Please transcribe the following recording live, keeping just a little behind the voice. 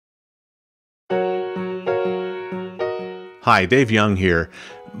Hi, Dave Young here.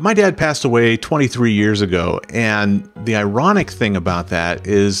 My dad passed away 23 years ago, and the ironic thing about that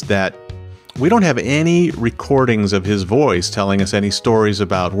is that we don't have any recordings of his voice telling us any stories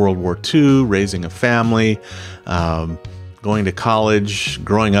about World War II, raising a family, going to college,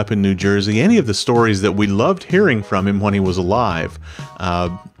 growing up in New Jersey, any of the stories that we loved hearing from him when he was alive.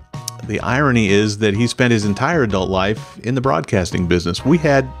 The irony is that he spent his entire adult life in the broadcasting business. We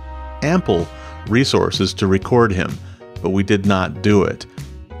had ample resources to record him, but we did not do it.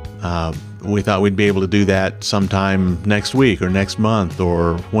 We thought we'd be able to do that sometime next week or next month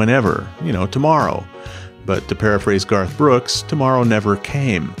or whenever, tomorrow. But to paraphrase Garth Brooks, tomorrow never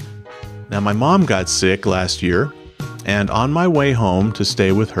came. Now, my mom got sick last year, and on my way home to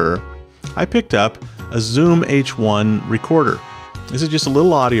stay with her, I picked up a Zoom H1 recorder. This is just a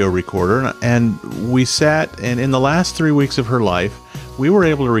little audio recorder, and we sat, and in the last 3 weeks of her life, we were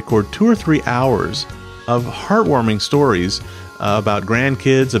able to record 2 or 3 hours of heartwarming stories about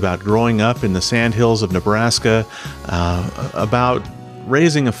grandkids, about growing up in the sandhills of Nebraska, about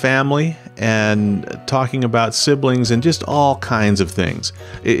raising a family, and talking about siblings and just all kinds of things.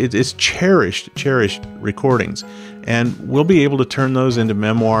 It's cherished recordings. And we'll be able to turn those into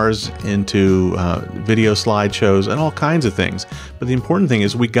memoirs, into video slideshows, and all kinds of things. But the important thing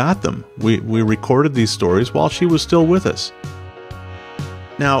is we got them. We recorded these stories while she was still with us.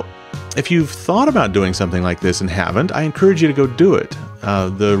 Now, if you've thought about doing something like this and haven't, I encourage you to go do it.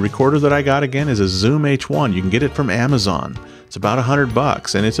 The recorder that I got, again, is a Zoom H1. You can get it from Amazon. It's about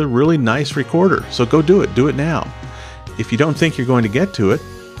 $100, and it's a really nice recorder. So go do it. Do it now. If you don't think you're going to get to it,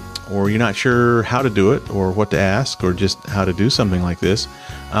 or you're not sure how to do it, or what to ask, or just how to do something like this,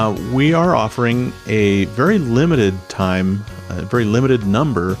 we are offering a very limited time, a very limited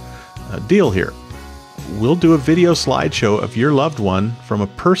number deal here. We'll do a video slideshow of your loved one from a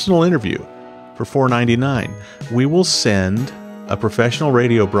personal interview for $4.99. We will send a professional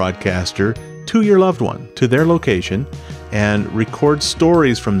radio broadcaster to your loved one, to their location, and record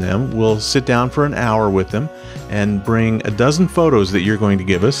stories from them. We'll sit down for an hour with them and bring a dozen photos that you're going to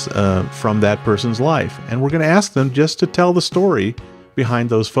give us from that person's life. And we're going to ask them just to tell the story behind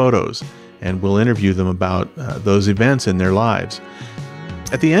those photos. And we'll interview them about those events in their lives.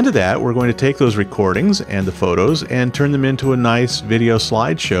 At the end of that, we're going to take those recordings and the photos and turn them into a nice video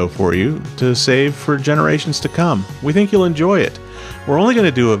slideshow for you to save for generations to come. We think you'll enjoy it. We're only going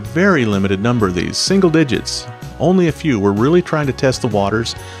to do a very limited number of these, single digits, only a few. We're really trying to test the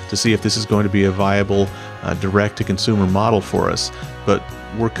waters to see if this is going to be a viable direct-to-consumer model for us. But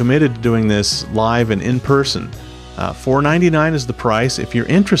we're committed to doing this live and in person. $4.99 is the price. If you're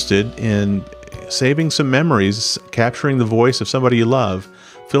interested in saving some memories, capturing the voice of somebody you love,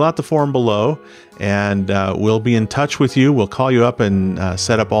 fill out the form below, and we'll be in touch with you. We'll call you up and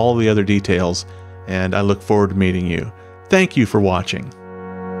set up all the other details, and I look forward to meeting you. Thank you for watching.